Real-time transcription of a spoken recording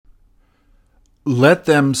Let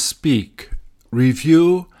them speak.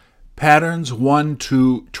 Review patterns 1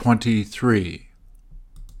 to 23.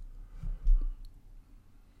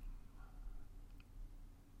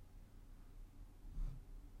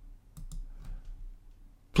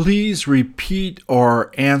 Please repeat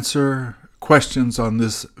or answer questions on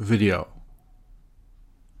this video.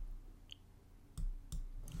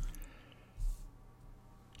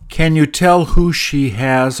 Can you tell who she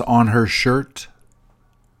has on her shirt?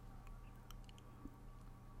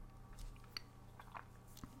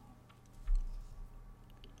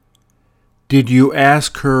 Did you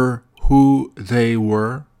ask her who they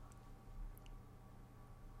were?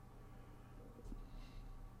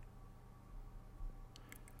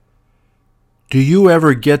 Do you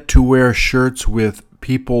ever get to wear shirts with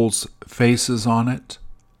people's faces on it?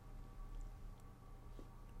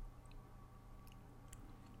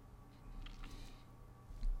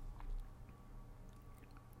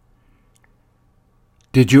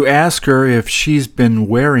 Did you ask her if she's been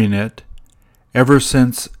wearing it ever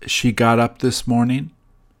since she got up this morning?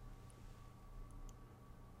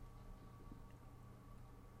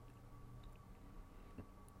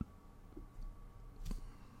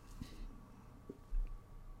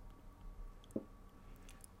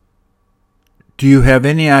 Do you have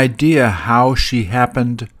any idea how she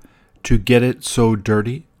happened to get it so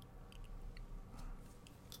dirty?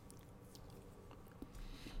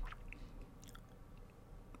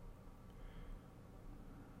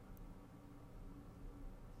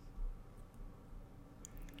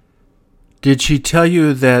 Did she tell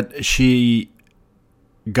you that she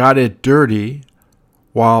got it dirty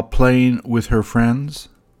while playing with her friends?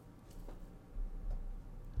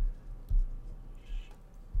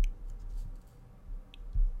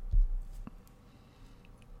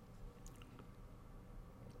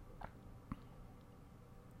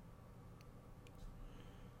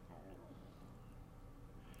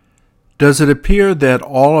 Does it appear that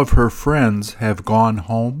all of her friends have gone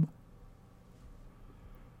home?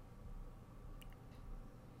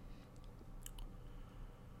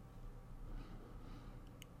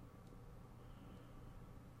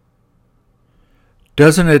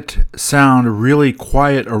 Doesn't it sound really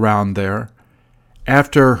quiet around there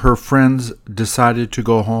after her friends decided to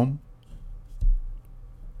go home?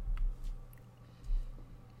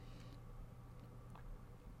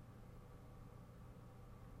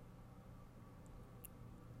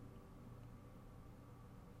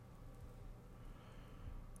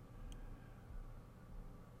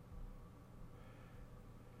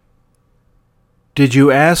 Did you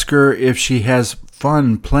ask her if she has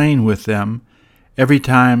fun playing with them every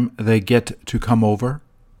time they get to come over?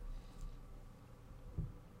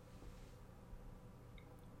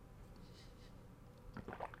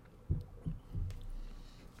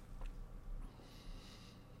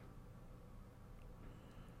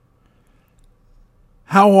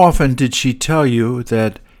 How often did she tell you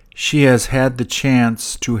that she has had the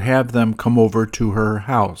chance to have them come over to her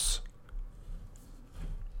house?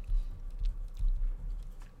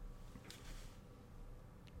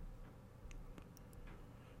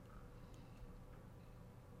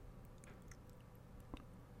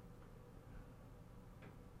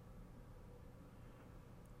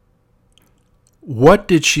 What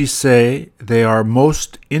did she say they are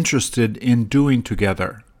most interested in doing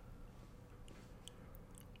together?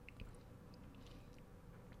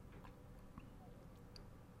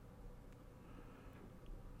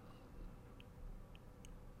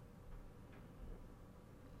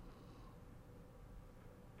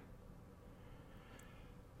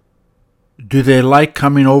 Do they like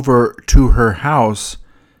coming over to her house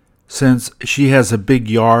since she has a big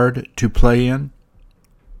yard to play in?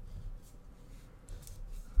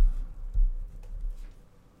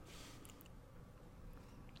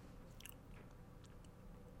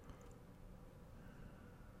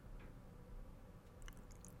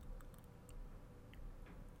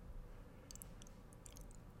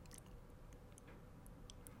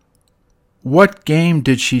 What game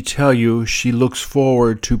did she tell you she looks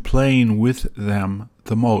forward to playing with them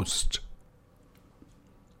the most?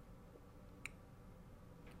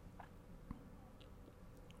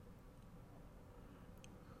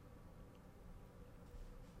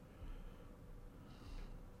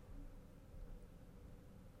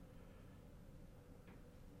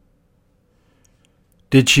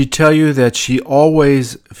 Did she tell you that she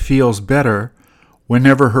always feels better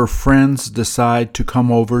whenever her friends decide to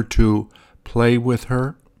come over to play with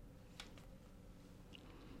her?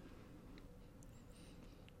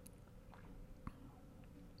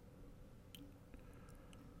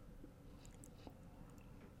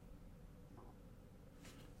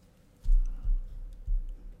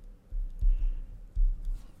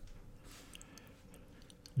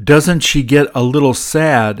 Doesn't she get a little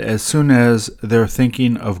sad as soon as they're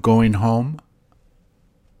thinking of going home?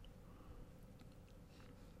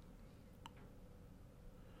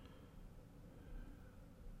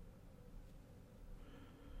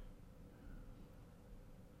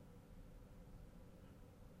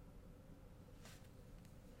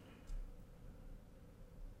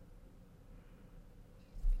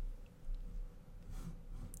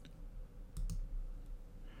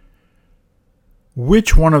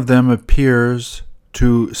 Which one of them appears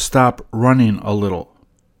to stop running a little?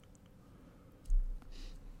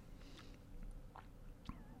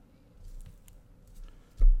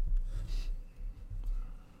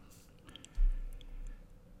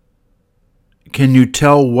 Can you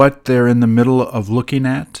tell what they're in the middle of looking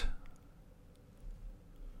at?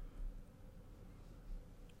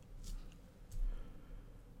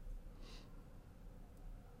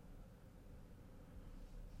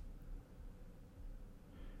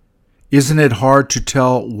 Isn't it hard to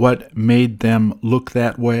tell what made them look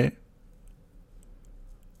that way?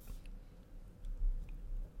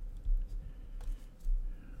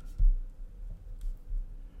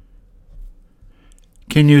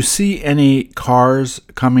 Can you see any cars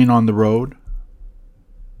coming on the road?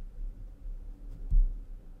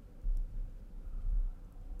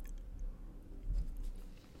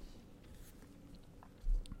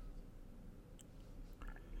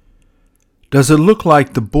 Does it look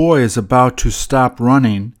like the boy is about to stop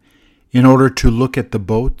running in order to look at the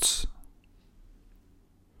boats?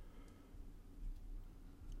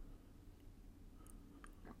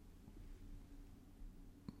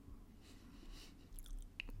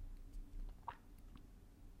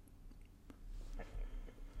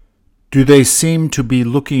 Do they seem to be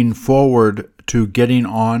looking forward to getting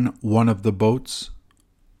on one of the boats?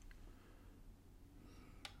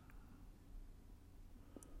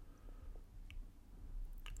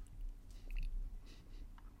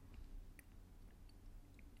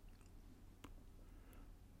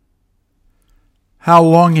 How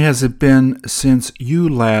long has it been since you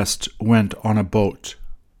last went on a boat?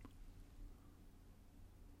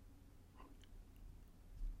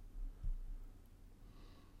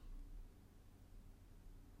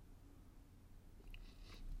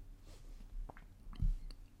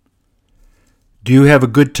 Do you have a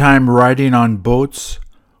good time riding on boats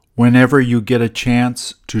whenever you get a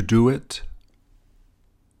chance to do it?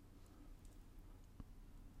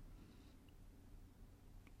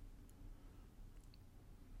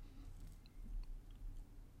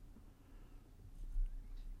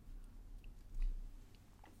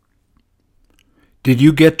 Did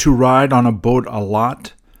you get to ride on a boat a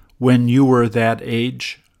lot when you were that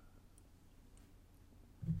age?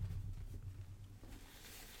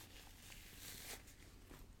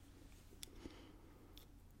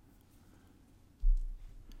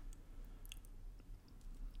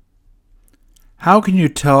 How can you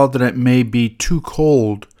tell that it may be too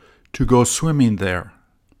cold to go swimming there?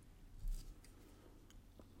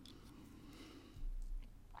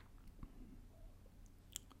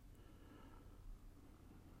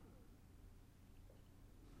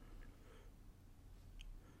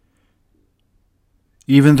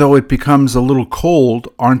 Even though it becomes a little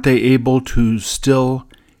cold, aren't they able to still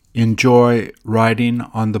enjoy riding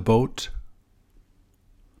on the boat?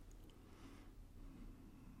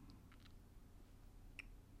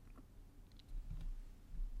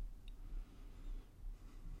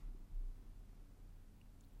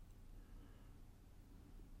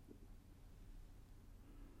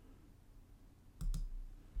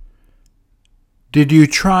 Did you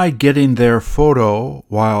try getting their photo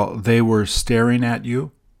while they were staring at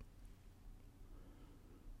you?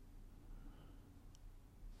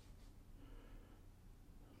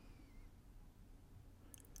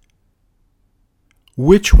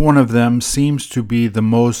 Which one of them seems to be the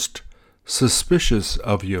most suspicious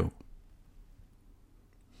of you?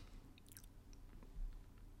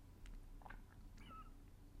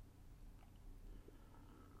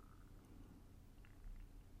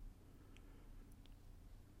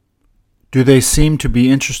 Do they seem to be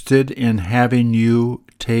interested in having you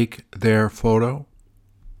take their photo?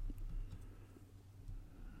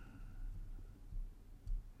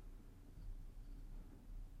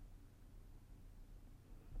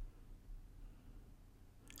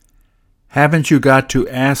 Haven't you got to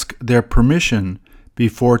ask their permission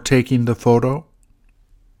before taking the photo?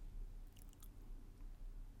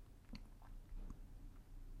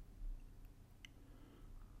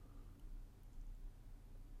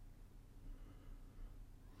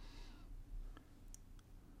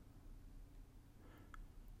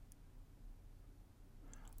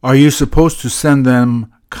 Are you supposed to send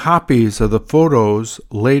them copies of the photos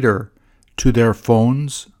later to their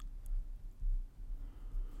phones?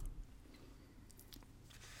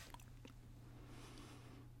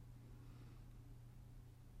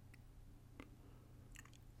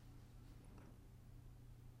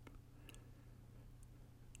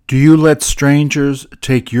 Do you let strangers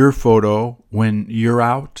take your photo when you're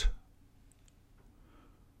out?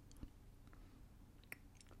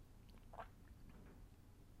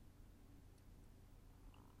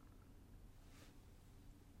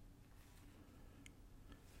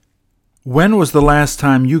 When was the last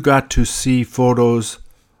time you got to see photos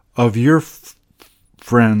of your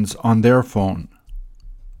friends on their phone?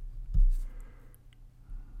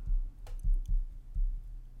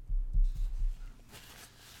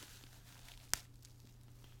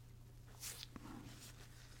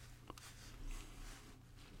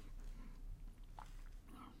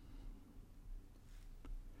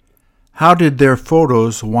 How did their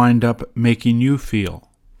photos wind up making you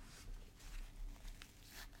feel?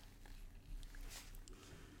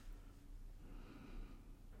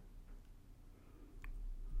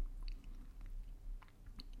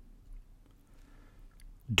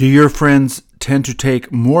 Do your friends tend to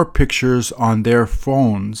take more pictures on their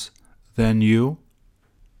phones than you?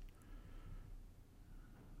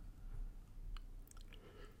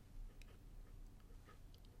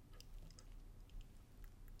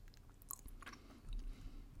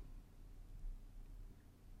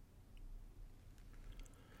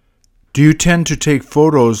 Do you tend to take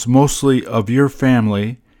photos mostly of your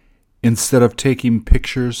family instead of taking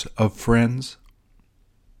pictures of friends?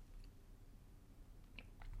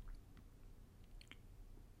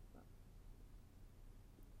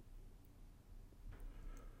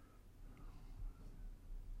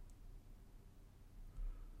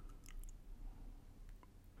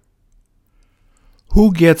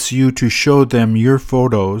 Who gets you to show them your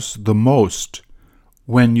photos the most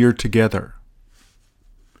when you're together?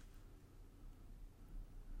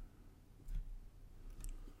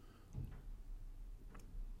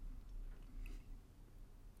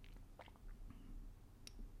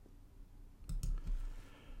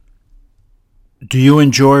 Do you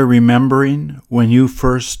enjoy remembering when you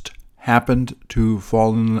first happened to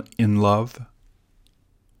fall in love?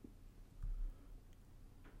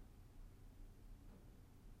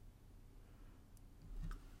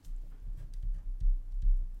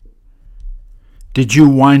 Did you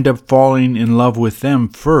wind up falling in love with them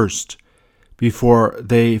first before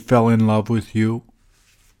they fell in love with you?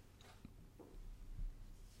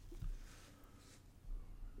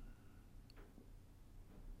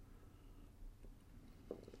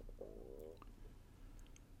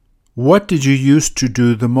 What did you used to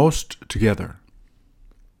do the most together?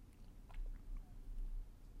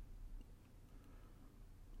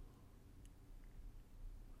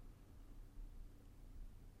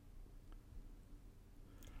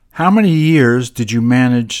 How many years did you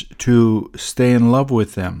manage to stay in love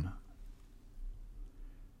with them?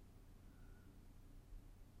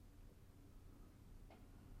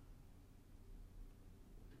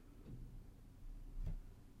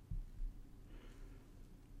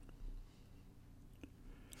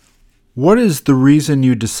 What is the reason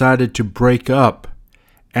you decided to break up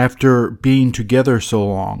after being together so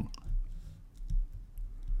long?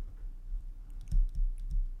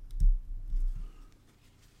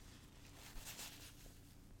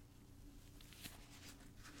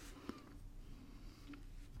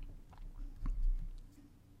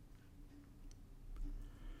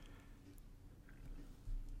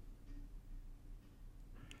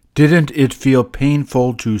 Didn't it feel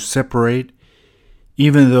painful to separate,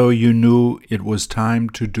 even though you knew it was time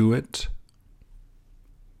to do it?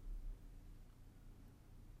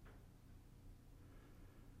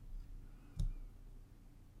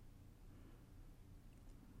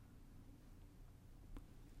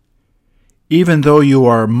 Even though you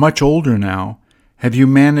are much older now, have you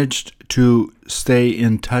managed to stay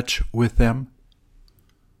in touch with them?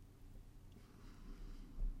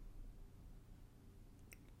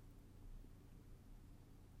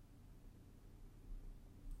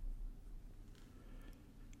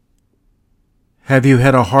 Have you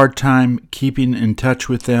had a hard time keeping in touch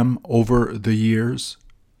with them over the years?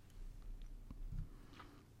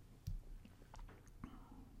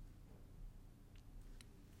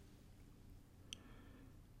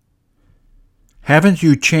 Haven't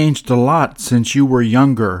you changed a lot since you were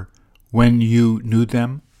younger when you knew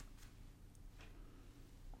them?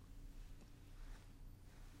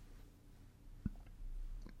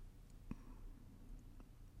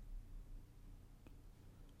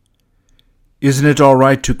 Isn't it all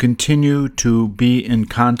right to continue to be in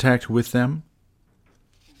contact with them?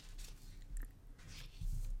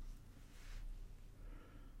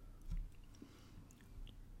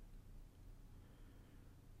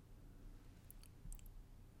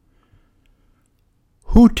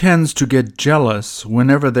 Who tends to get jealous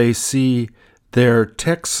whenever they see their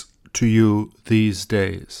texts to you these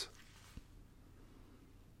days?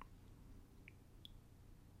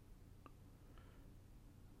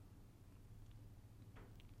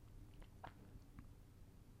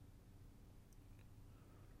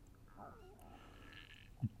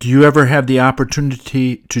 Do you ever have the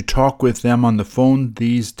opportunity to talk with them on the phone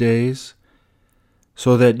these days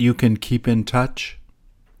so that you can keep in touch?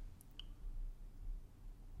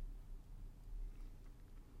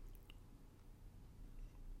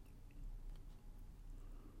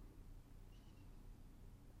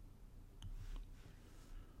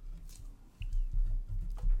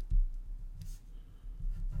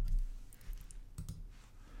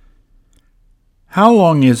 How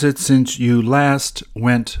long is it since you last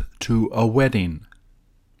went to a wedding?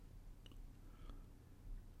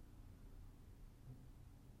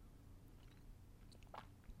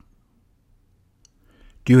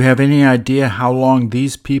 Do you have any idea how long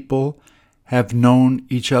these people have known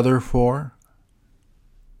each other for?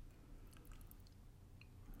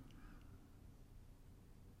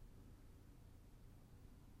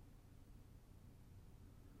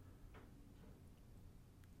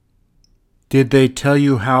 Did they tell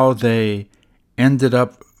you how they ended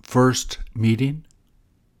up first meeting?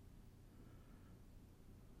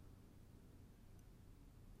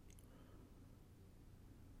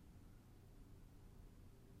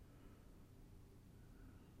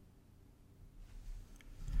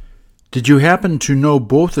 Did you happen to know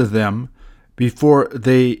both of them before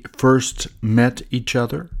they first met each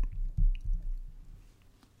other?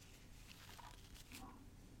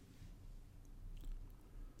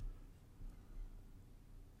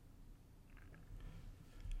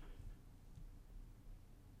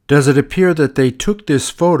 Does it appear that they took this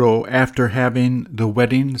photo after having the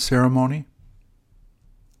wedding ceremony?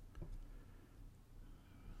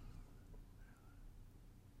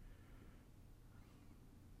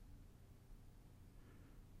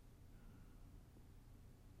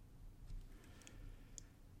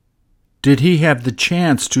 Did he have the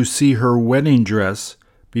chance to see her wedding dress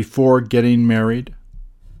before getting married?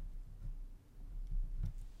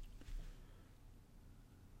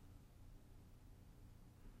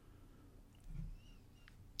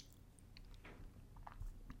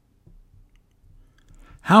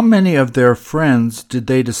 How many of their friends did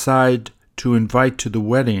they decide to invite to the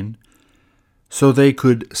wedding so they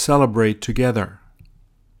could celebrate together?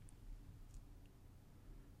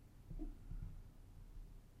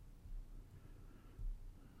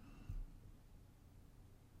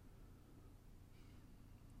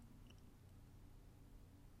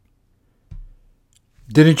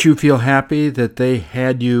 Didn't you feel happy that they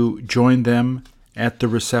had you join them at the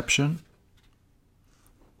reception?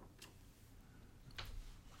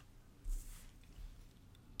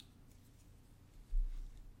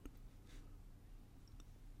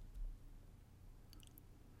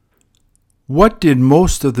 What did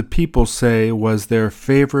most of the people say was their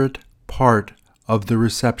favorite part of the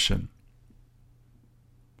reception?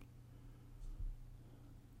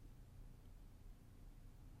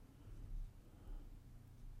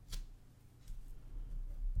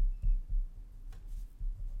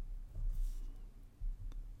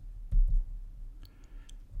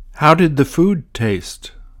 How did the food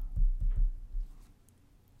taste?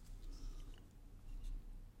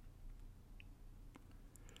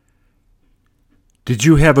 Did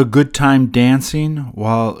you have a good time dancing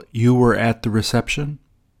while you were at the reception?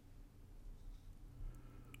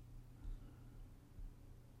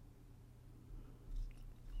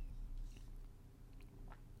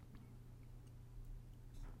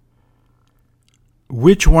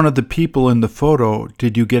 Which one of the people in the photo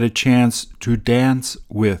did you get a chance to dance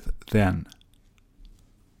with then?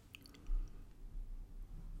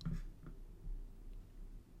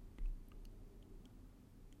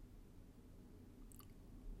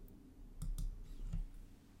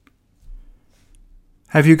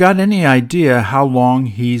 Have you got any idea how long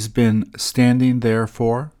he's been standing there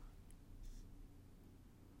for?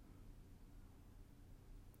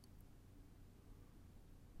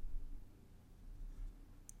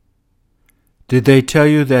 Did they tell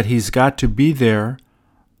you that he's got to be there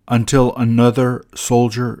until another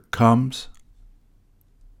soldier comes?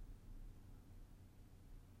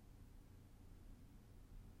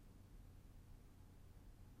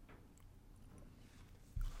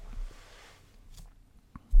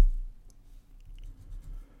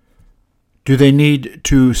 Do they need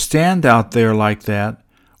to stand out there like that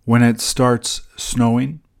when it starts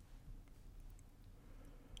snowing?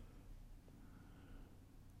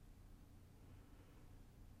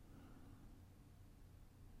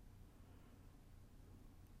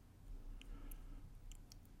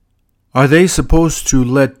 Are they supposed to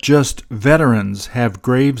let just veterans have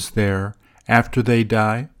graves there after they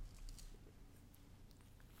die?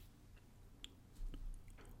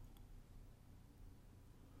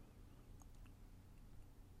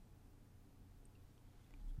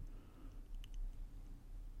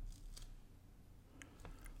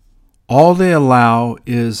 All they allow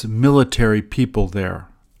is military people there.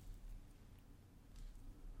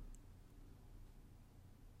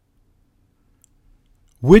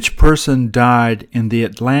 Which person died in the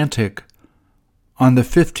Atlantic on the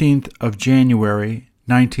 15th of January,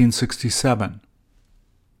 1967?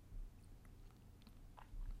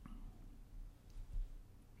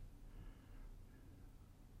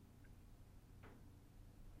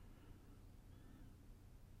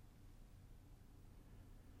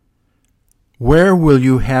 Where will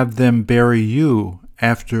you have them bury you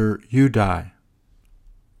after you die?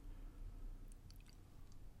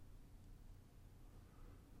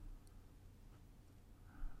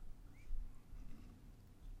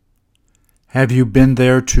 Have you been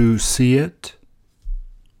there to see it?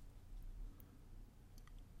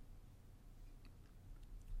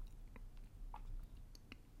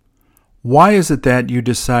 Why is it that you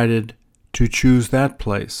decided to choose that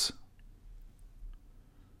place?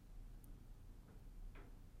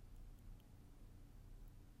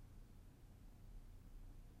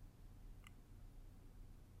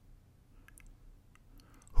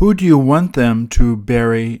 Who do you want them to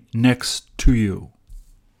bury next to you?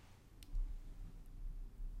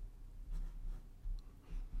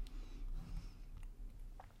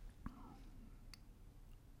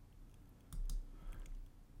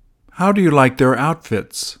 How do you like their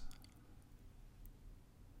outfits?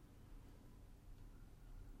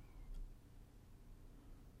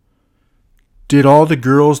 Did all the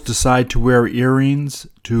girls decide to wear earrings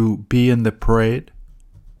to be in the parade?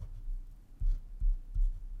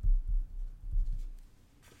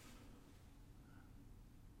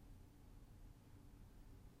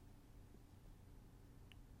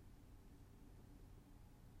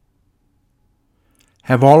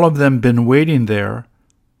 Have all of them been waiting there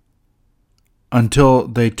until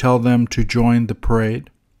they tell them to join the parade?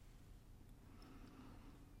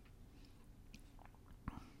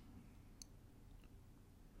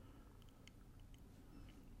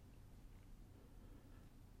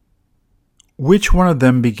 Which one of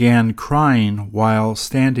them began crying while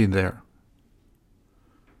standing there?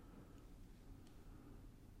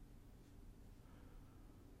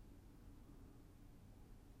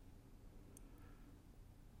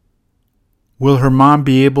 Will her mom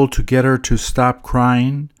be able to get her to stop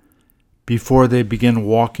crying before they begin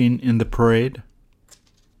walking in the parade?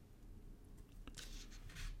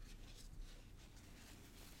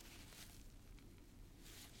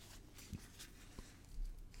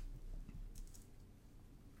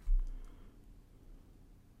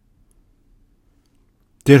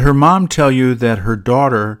 Did her mom tell you that her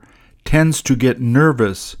daughter tends to get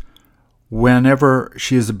nervous whenever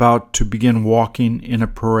she is about to begin walking in a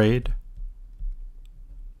parade?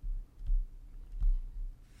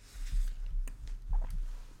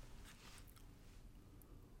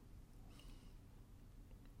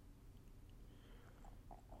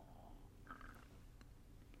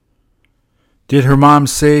 Did her mom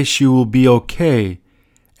say she will be okay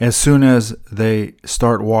as soon as they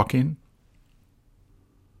start walking?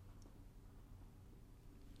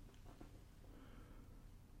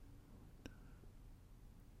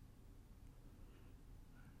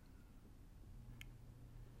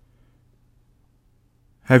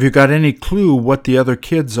 Have you got any clue what the other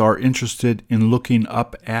kids are interested in looking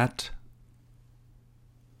up at?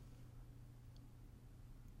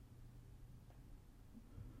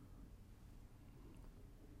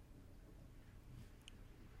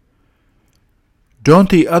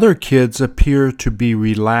 Don't the other kids appear to be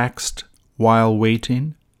relaxed while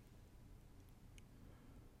waiting?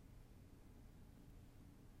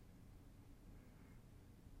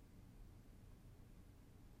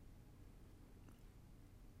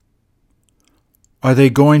 Are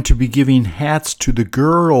they going to be giving hats to the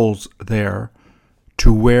girls there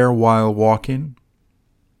to wear while walking?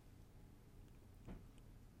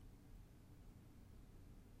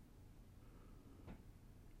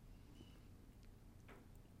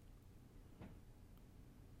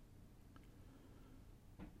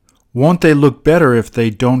 Won't they look better if they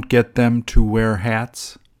don't get them to wear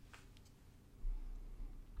hats?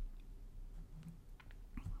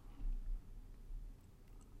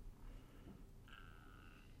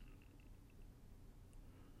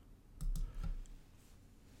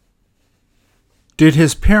 Did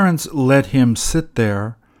his parents let him sit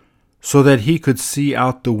there so that he could see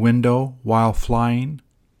out the window while flying?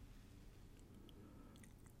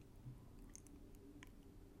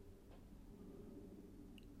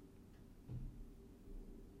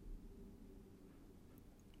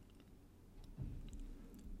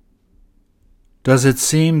 Does it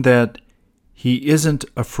seem that he isn't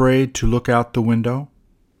afraid to look out the window?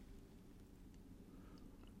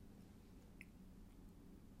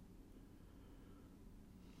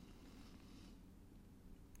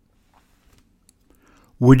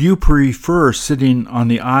 Would you prefer sitting on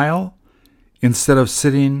the aisle instead of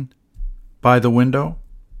sitting by the window?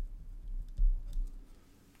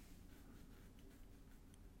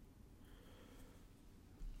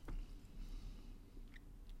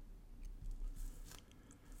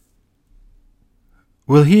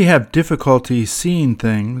 Will he have difficulty seeing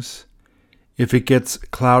things if it gets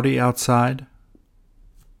cloudy outside?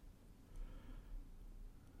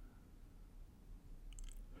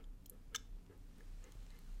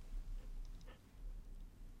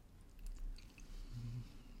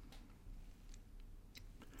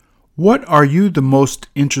 What are you the most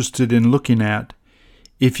interested in looking at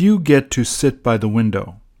if you get to sit by the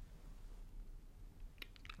window?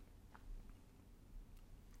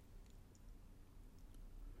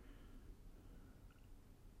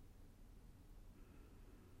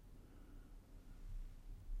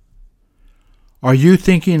 Are you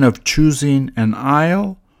thinking of choosing an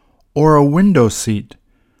aisle or a window seat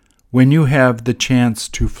when you have the chance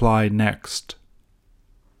to fly next?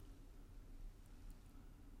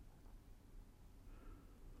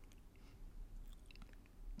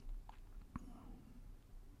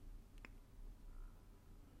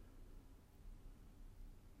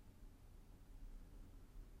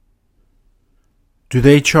 Do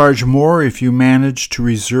they charge more if you manage to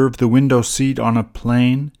reserve the window seat on a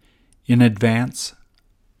plane in advance?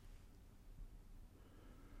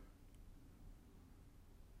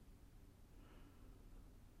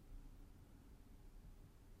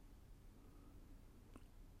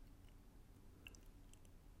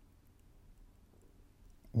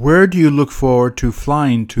 Where do you look forward to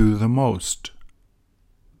flying to the most?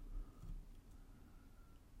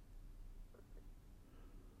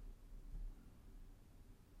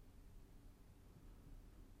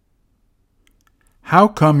 How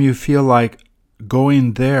come you feel like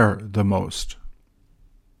going there the most?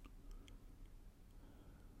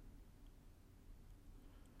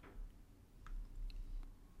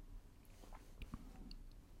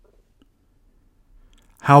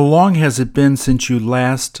 How long has it been since you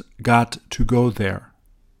last got to go there?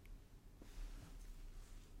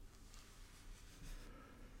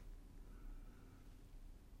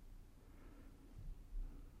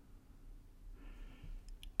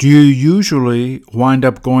 Do you usually wind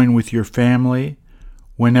up going with your family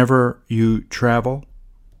whenever you travel?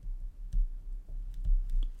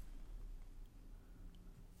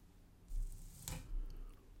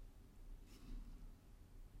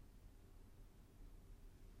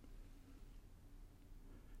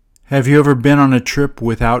 Have you ever been on a trip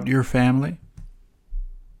without your family?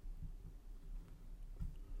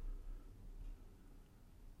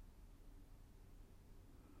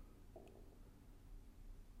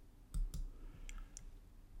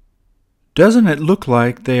 Doesn't it look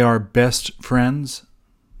like they are best friends?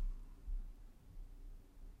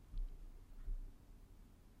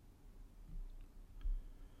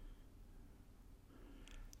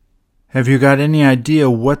 Have you got any idea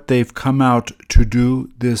what they've come out to do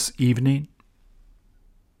this evening?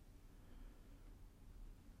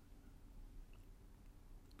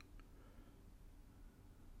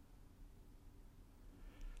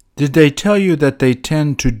 Did they tell you that they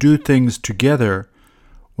tend to do things together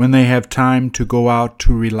when they have time to go out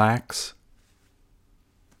to relax?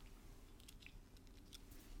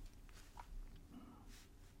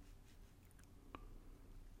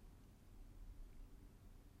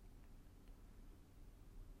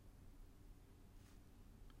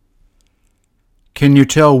 Can you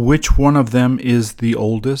tell which one of them is the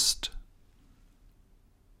oldest?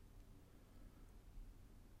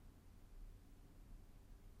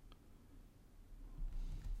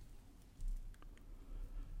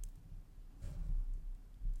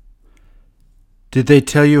 Did they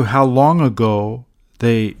tell you how long ago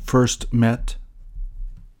they first met?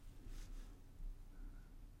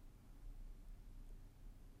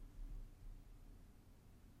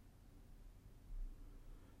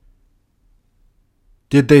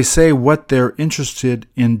 Did they say what they're interested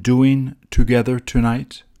in doing together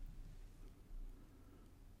tonight?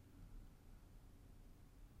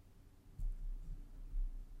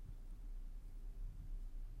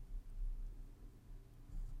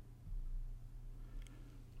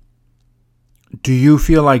 Do you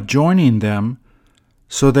feel like joining them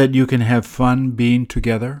so that you can have fun being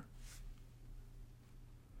together?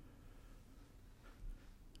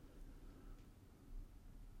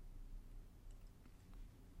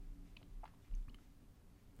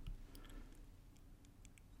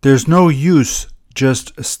 There's no use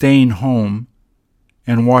just staying home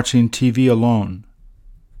and watching TV alone.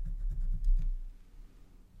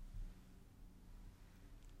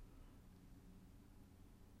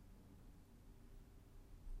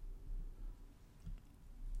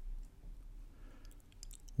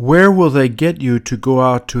 Where will they get you to go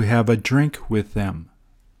out to have a drink with them?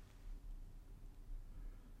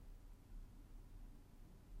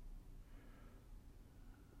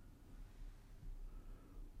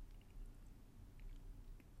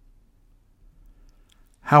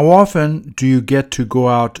 How often do you get to go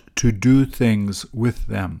out to do things with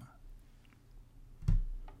them?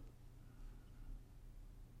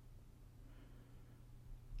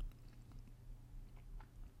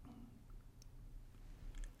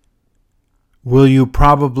 Will you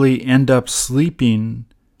probably end up sleeping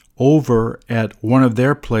over at one of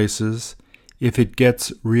their places if it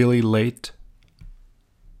gets really late?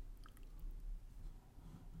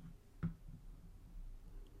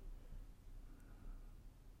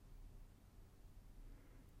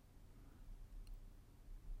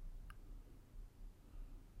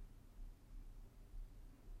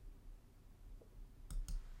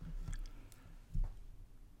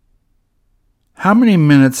 How many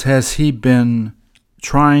minutes has he been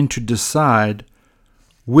trying to decide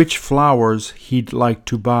which flowers he'd like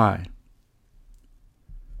to buy?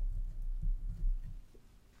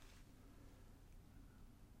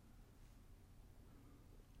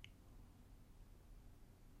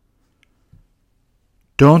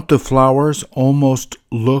 Don't the flowers almost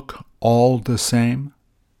look all the same?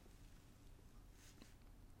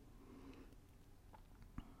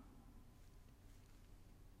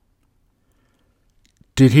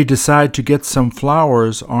 Did he decide to get some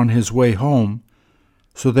flowers on his way home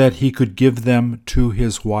so that he could give them to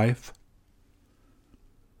his wife?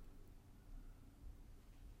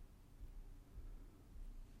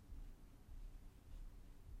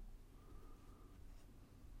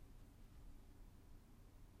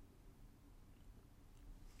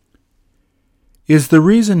 Is the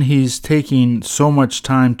reason he's taking so much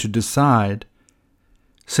time to decide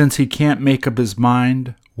since he can't make up his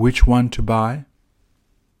mind which one to buy?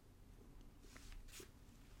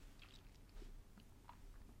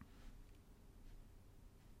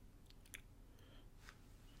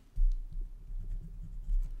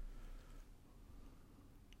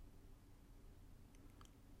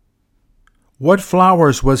 What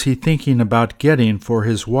flowers was he thinking about getting for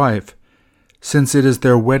his wife, since it is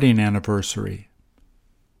their wedding anniversary?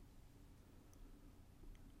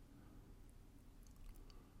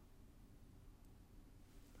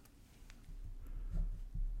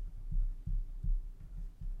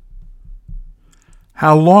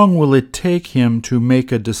 How long will it take him to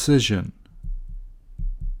make a decision?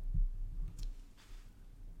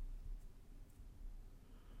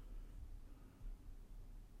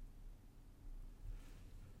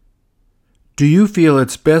 Do you feel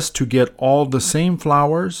it's best to get all the same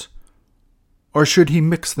flowers, or should he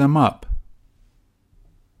mix them up?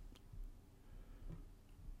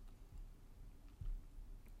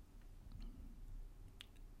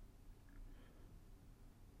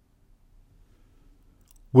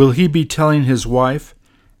 Will he be telling his wife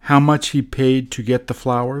how much he paid to get the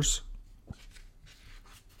flowers?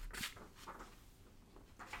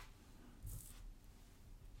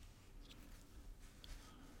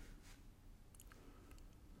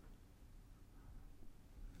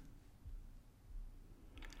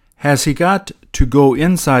 Has he got to go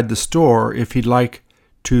inside the store if he'd like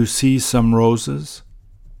to see some roses?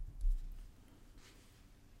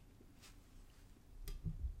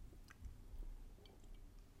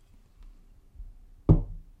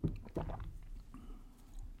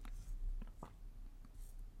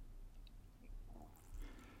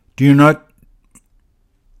 Do you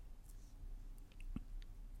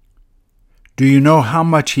know how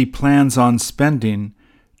much he plans on spending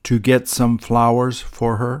to get some flowers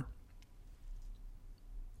for her?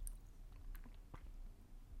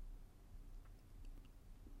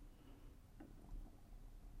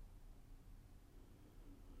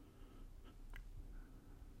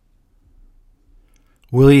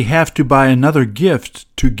 Will he have to buy another gift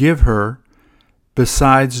to give her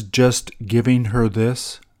besides just giving her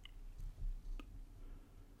this?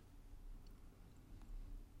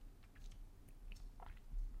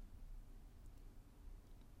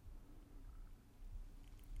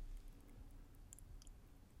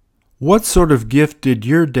 What sort of gift did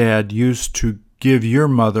your dad use to give your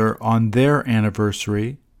mother on their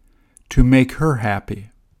anniversary to make her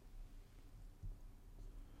happy?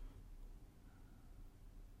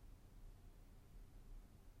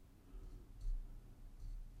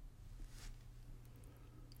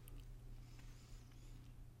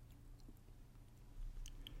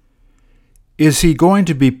 Is he going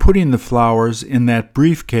to be putting the flowers in that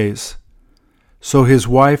briefcase so his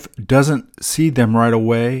wife doesn't see them right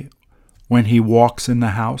away when he walks in the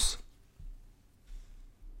house?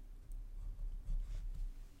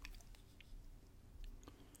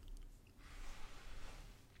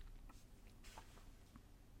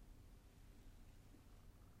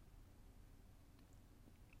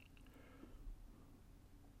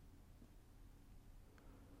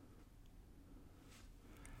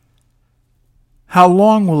 How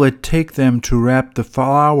long will it take them to wrap the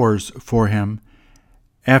flowers for him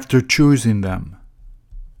after choosing them?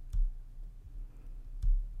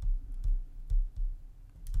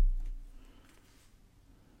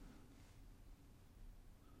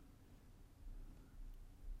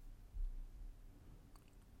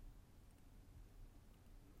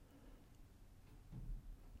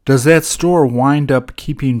 Does that store wind up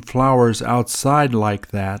keeping flowers outside like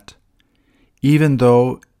that, even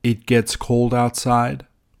though it gets cold outside?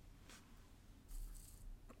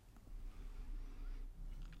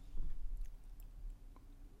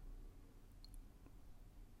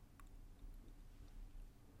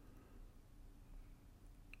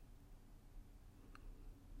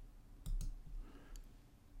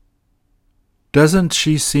 Doesn't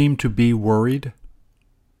she seem to be worried?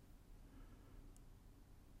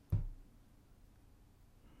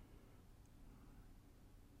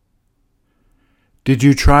 Did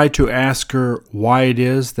you try to ask her why it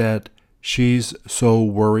is that she's so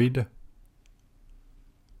worried?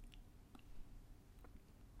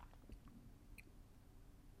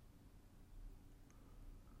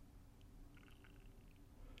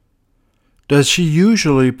 Does she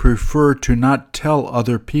usually prefer to not tell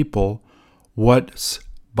other people what's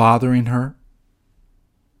bothering her?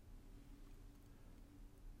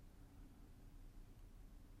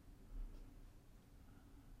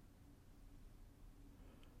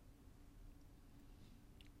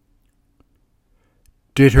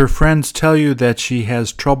 Did her friends tell you that she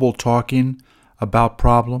has trouble talking about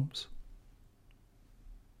problems?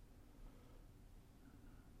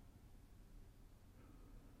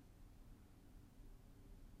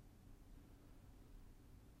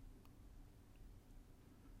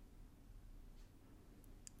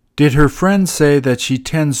 Did her friends say that she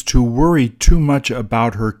tends to worry too much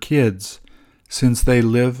about her kids since they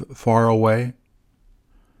live far away?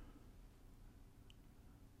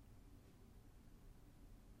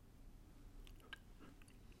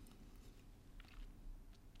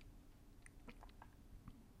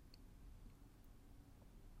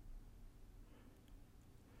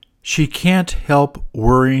 She can't help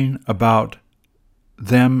worrying about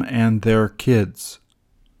them and their kids.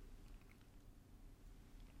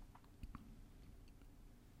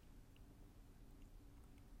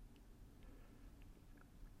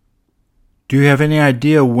 Do you have any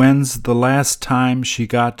idea when's the last time she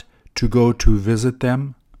got to go to visit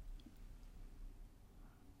them?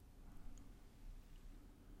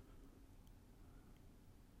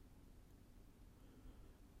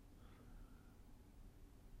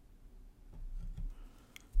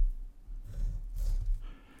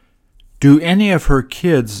 Do any of her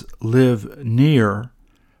kids live near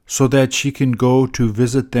so that she can go to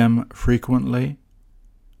visit them frequently?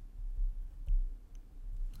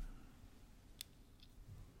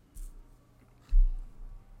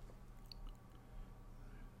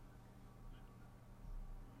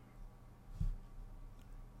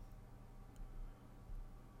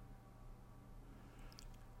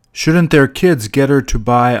 Shouldn't their kids get her to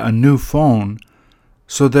buy a new phone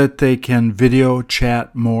so that they can video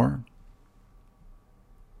chat more?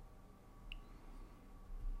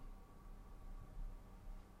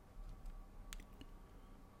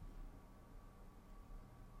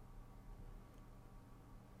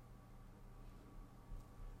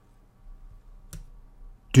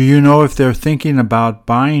 Do you know if they're thinking about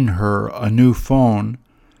buying her a new phone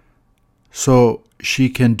so she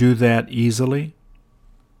can do that easily?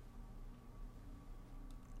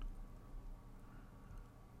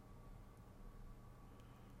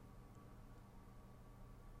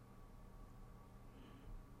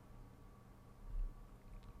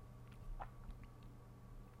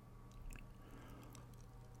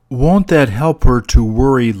 Won't that help her to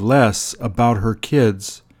worry less about her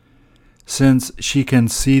kids since she can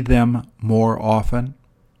see them more often?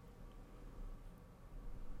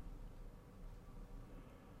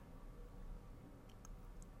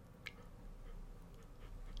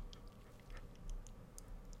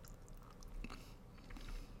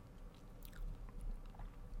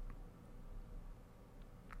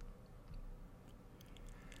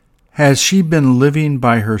 Has she been living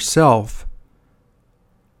by herself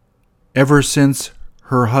ever since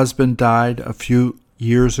her husband died a few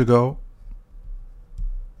years ago?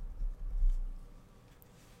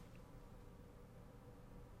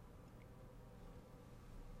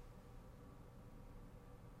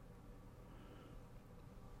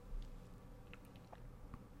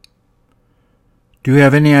 Do you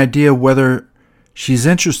have any idea whether she's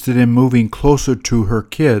interested in moving closer to her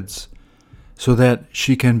kids so that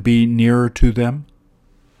she can be nearer to them?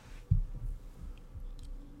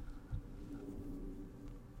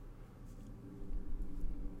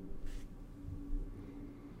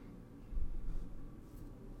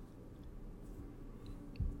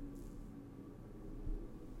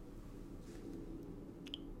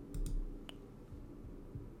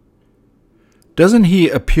 Doesn't he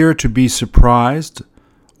appear to be surprised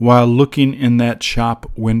while looking in that shop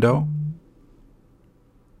window?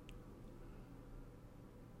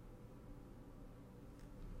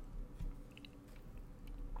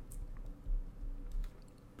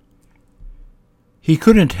 He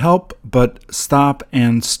couldn't help but stop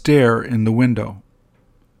and stare in the window.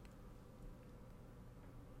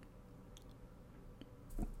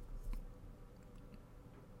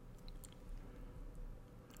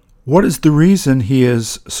 What is the reason he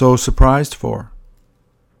is so surprised for?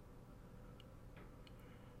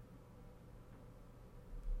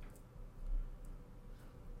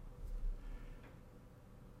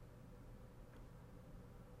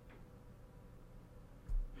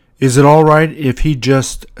 Is it all right if he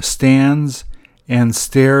just stands and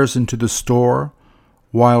stares into the store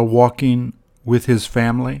while walking with his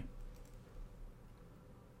family?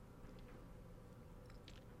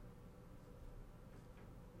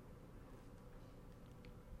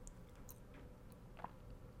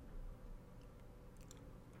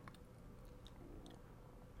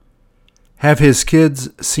 Have his kids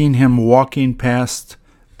seen him walking past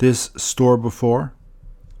this store before?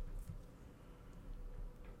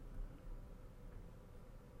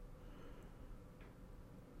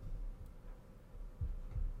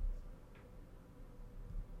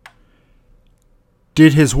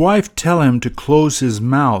 Did his wife tell him to close his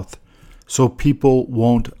mouth so people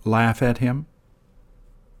won't laugh at him?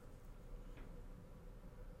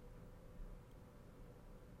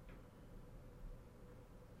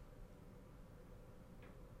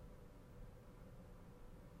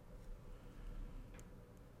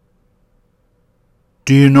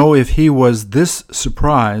 Do you know if he was this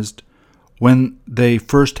surprised when they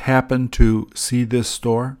first happened to see this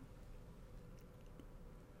store?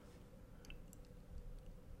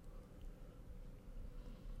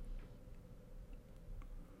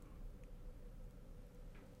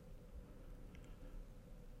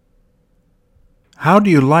 How do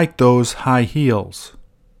you like those high heels?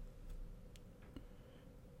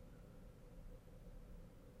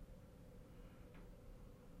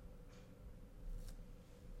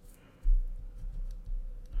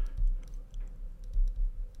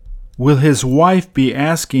 Will his wife be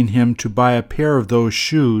asking him to buy a pair of those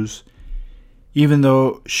shoes, even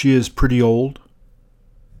though she is pretty old?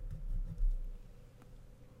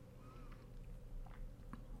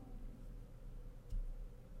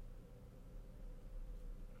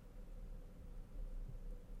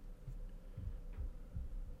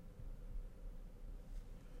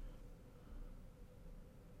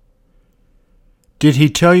 Did he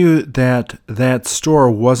tell you that that store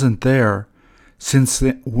wasn't there since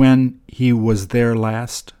when he was there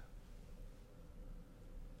last?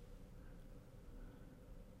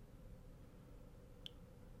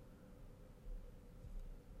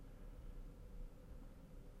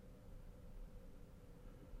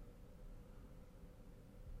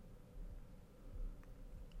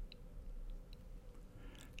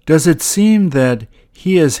 Does it seem that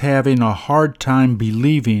he is having a hard time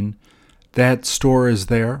believing that store is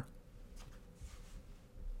there?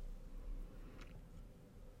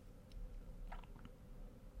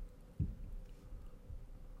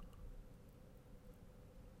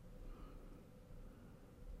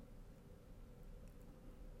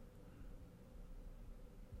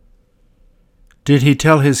 Did he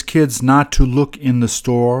tell his kids not to look in the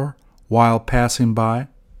store while passing by?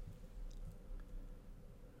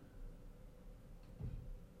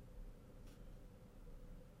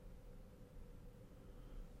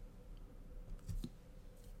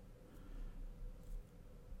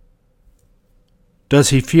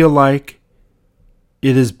 Does he feel like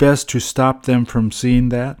it is best to stop them from seeing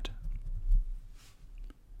that?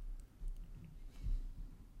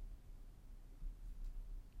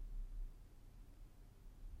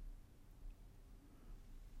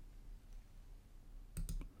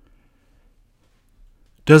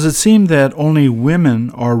 Does it seem that only women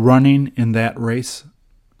are running in that race?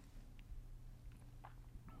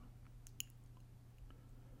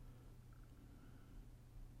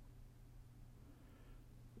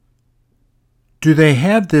 Do they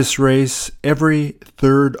have this race every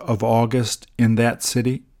 3rd of August in that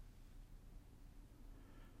city?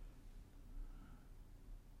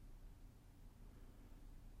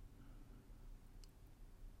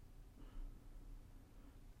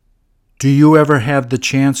 Do you ever have the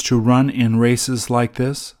chance to run in races like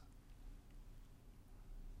this?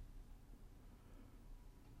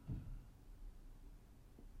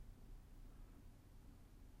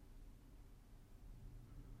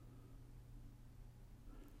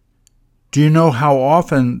 Do you know how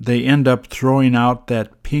often they end up throwing out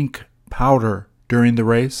that pink powder during the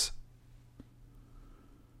race?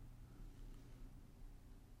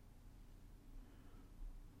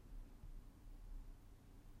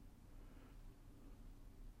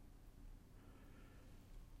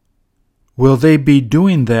 Will they be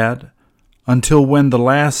doing that until when the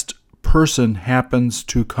last person happens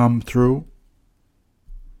to come through?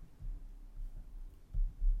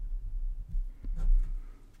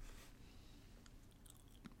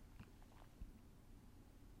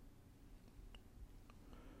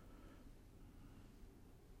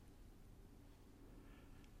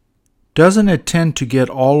 Doesn't it tend to get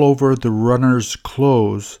all over the runner's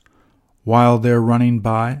clothes while they're running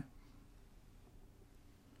by?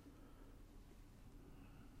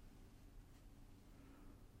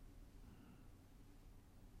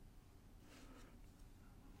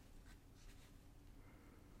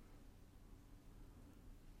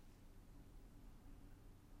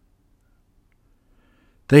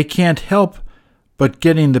 They can't help but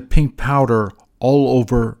getting the pink powder all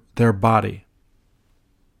over their body.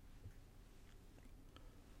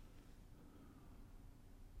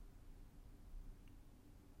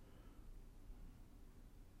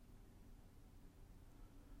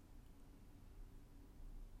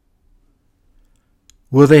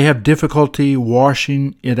 Will they have difficulty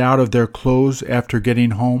washing it out of their clothes after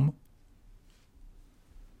getting home?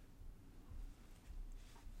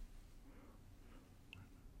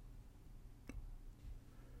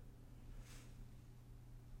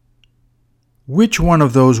 Which one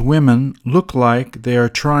of those women look like they are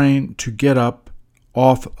trying to get up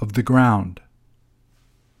off of the ground?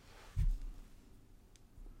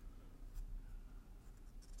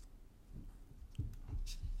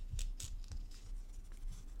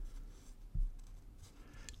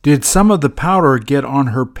 Did some of the powder get on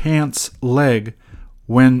her pants leg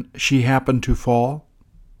when she happened to fall?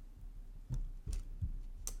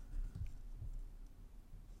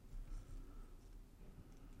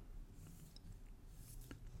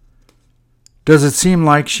 Does it seem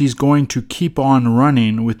like she's going to keep on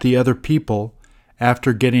running with the other people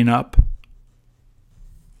after getting up?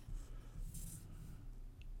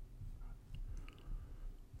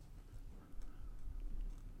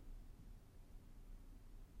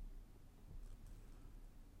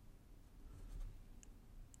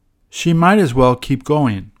 She might as well keep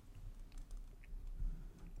going.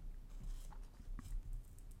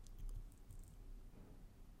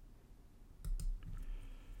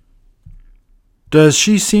 Does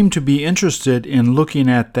she seem to be interested in looking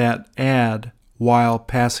at that ad while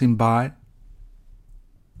passing by?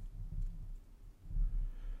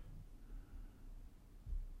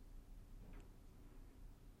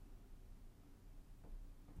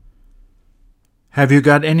 Have you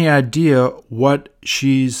got any idea what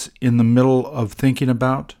she's in the middle of thinking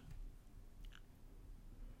about?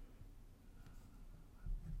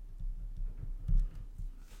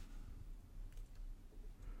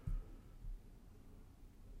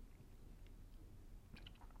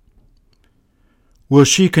 Will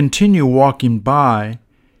she continue walking by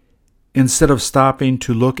instead of stopping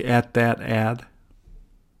to look at that ad?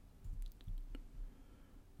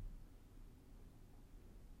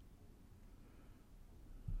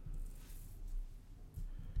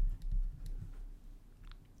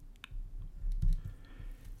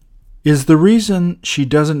 Is the reason she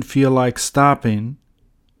doesn't feel like stopping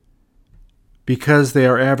because they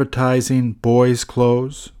are advertising boys'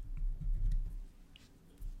 clothes?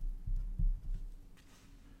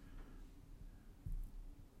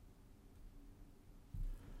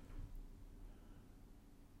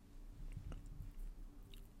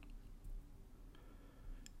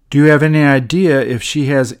 Do you have any idea if she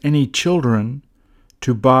has any children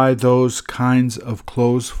to buy those kinds of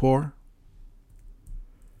clothes for?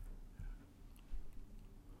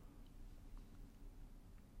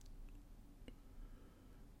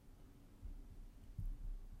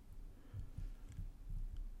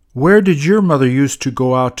 Where did your mother used to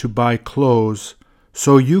go out to buy clothes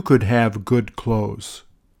so you could have good clothes?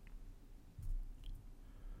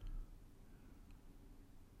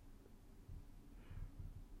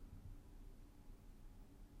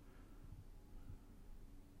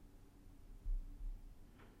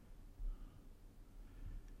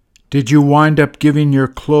 Did you wind up giving your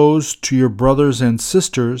clothes to your brothers and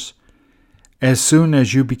sisters as soon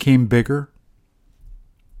as you became bigger?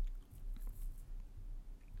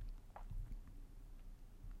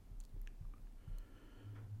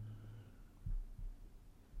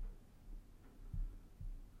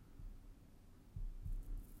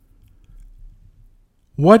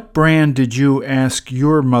 What brand did you ask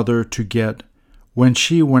your mother to get when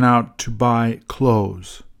she went out to buy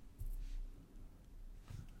clothes?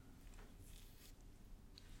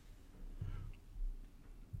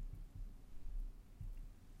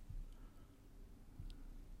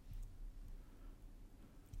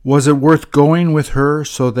 Was it worth going with her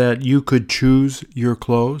so that you could choose your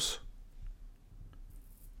clothes?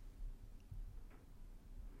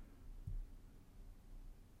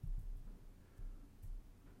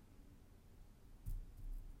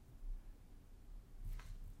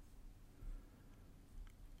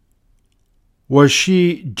 Was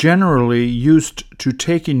she generally used to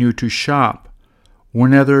taking you to shop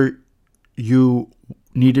whenever you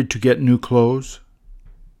needed to get new clothes?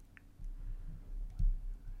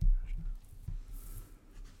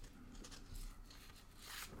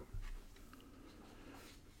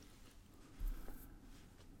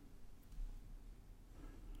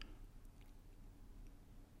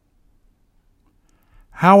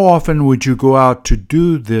 How often would you go out to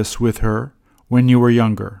do this with her when you were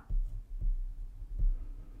younger?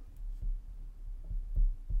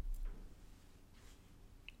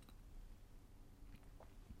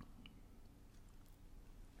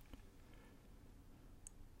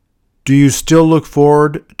 Do you still look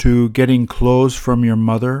forward to getting clothes from your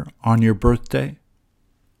mother on your birthday?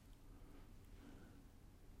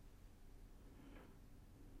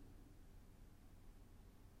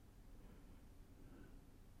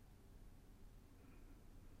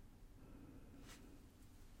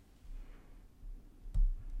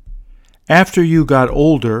 After you got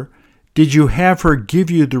older, did you have her give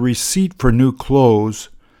you the receipt for new clothes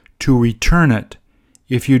to return it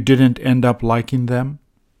if you didn't end up liking them?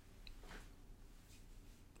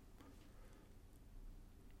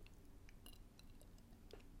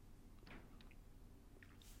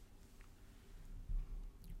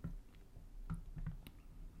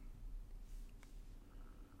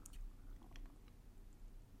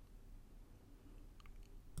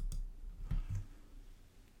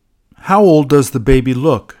 How old does the baby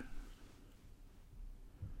look?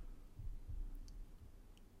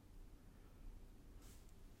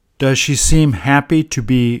 Does she seem happy to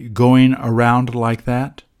be going around like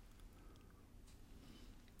that?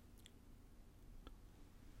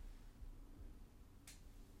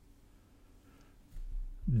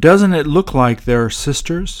 Doesn't it look like they're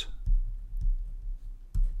sisters?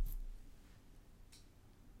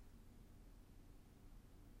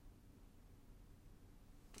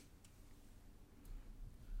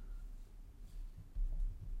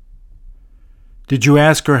 Did you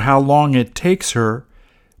ask her how long it takes her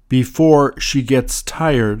before she gets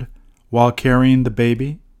tired while carrying the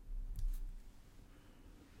baby?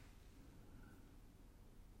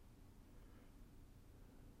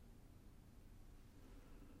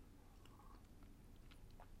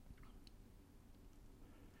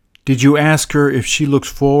 Did you ask her if she looks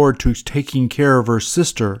forward to taking care of her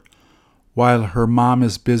sister while her mom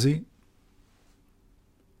is busy?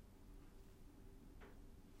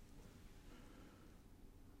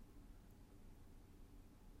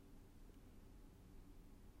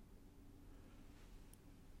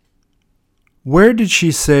 Where did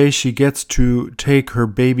she say she gets to take her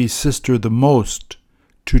baby sister the most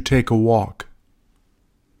to take a walk?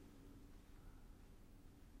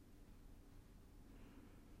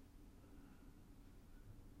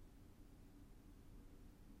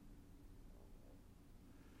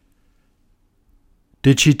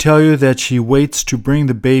 Did she tell you that she waits to bring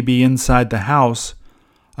the baby inside the house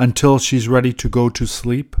until she's ready to go to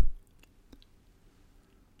sleep?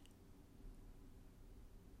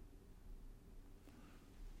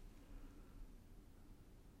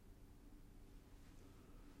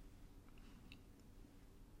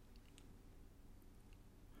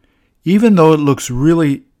 Even though it looks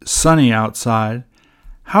really sunny outside,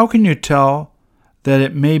 how can you tell that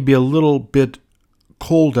it may be a little bit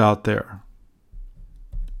cold out there?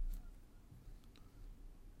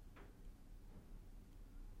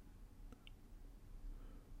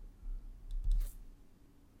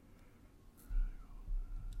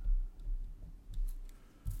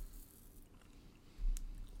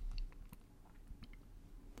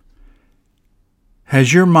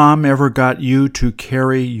 Has your mom ever got you to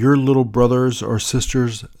carry your little brothers or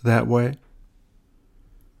sisters that way?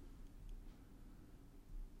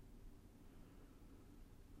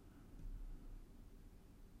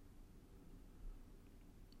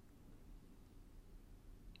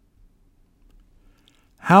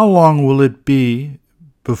 How long will it be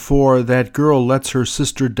before that girl lets her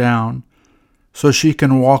sister down so she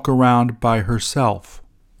can walk around by herself?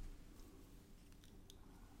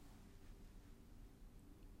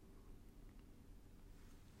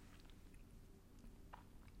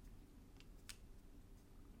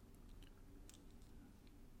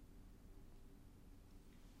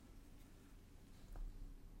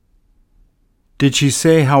 Did she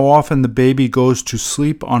say how often the baby goes to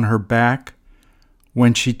sleep on her back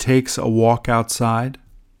when she takes a walk outside?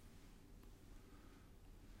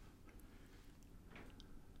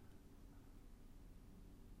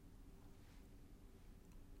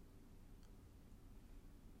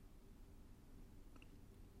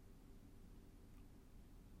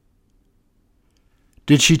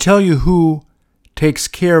 Did she tell you who takes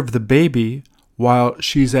care of the baby while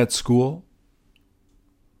she's at school?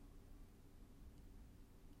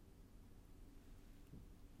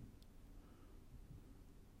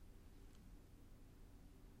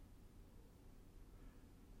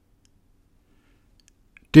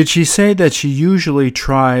 Did she say that she usually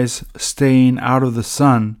tries staying out of the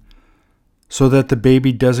sun so that the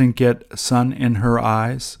baby doesn't get sun in her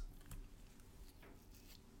eyes?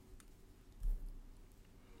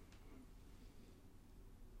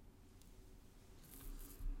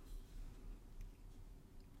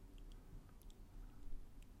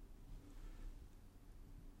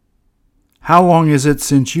 How long is it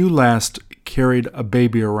since you last carried a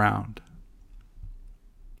baby around?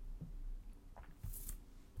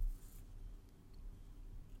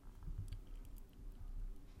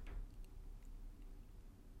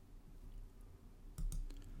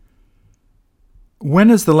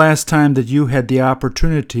 When is the last time that you had the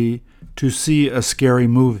opportunity to see a scary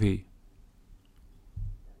movie?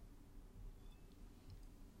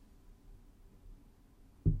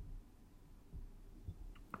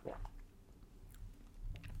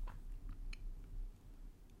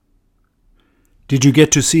 Did you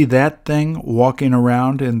get to see that thing walking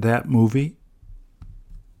around in that movie?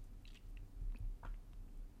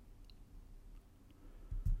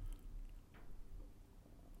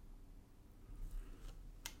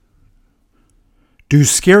 Do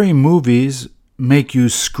scary movies make you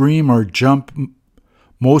scream or jump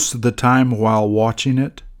most of the time while watching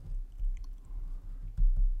it?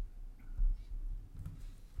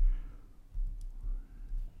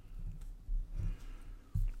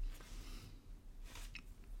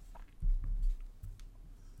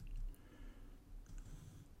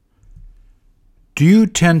 Do you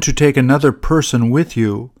tend to take another person with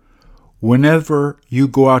you whenever you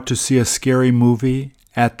go out to see a scary movie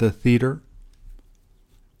at the theater?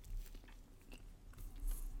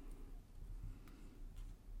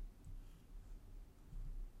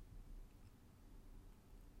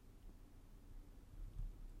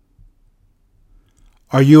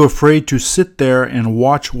 Are you afraid to sit there and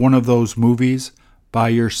watch one of those movies by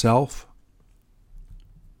yourself?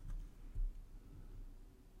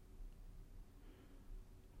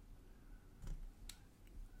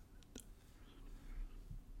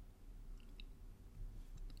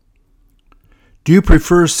 Do you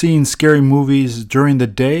prefer seeing scary movies during the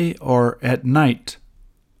day or at night?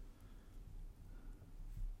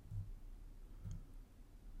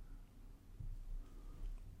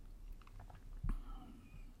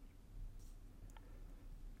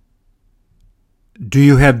 Do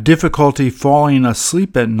you have difficulty falling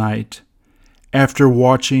asleep at night after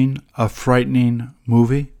watching a frightening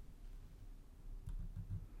movie?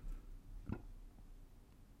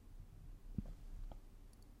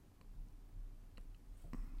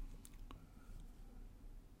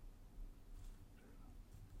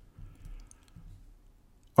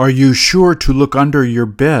 Are you sure to look under your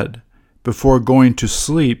bed before going to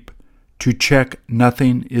sleep to check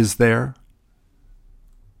nothing is there?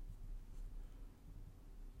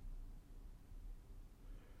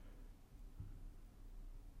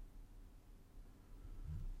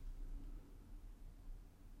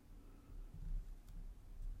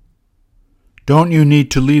 Don't you need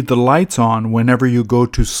to leave the lights on whenever you go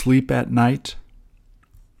to sleep at night?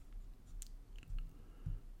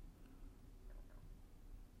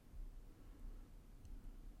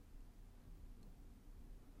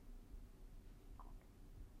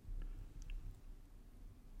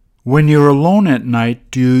 When you're alone at night,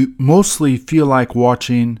 do you mostly feel like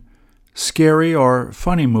watching scary or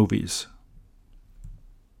funny movies?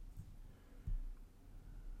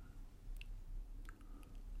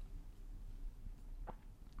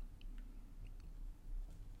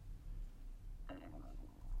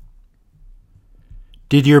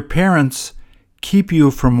 Did your parents keep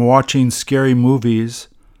you from watching scary movies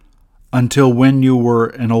until when you were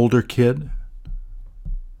an older kid?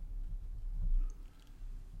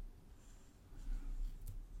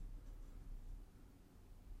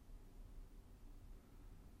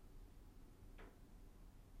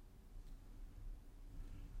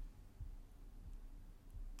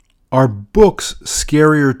 Are books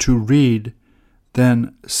scarier to read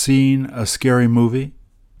than seeing a scary movie?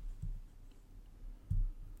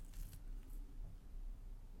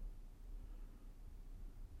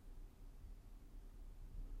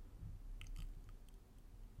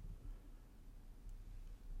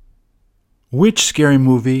 Which scary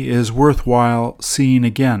movie is worthwhile seeing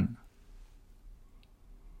again?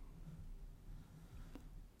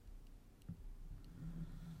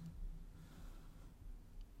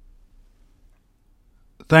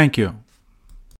 Thank you.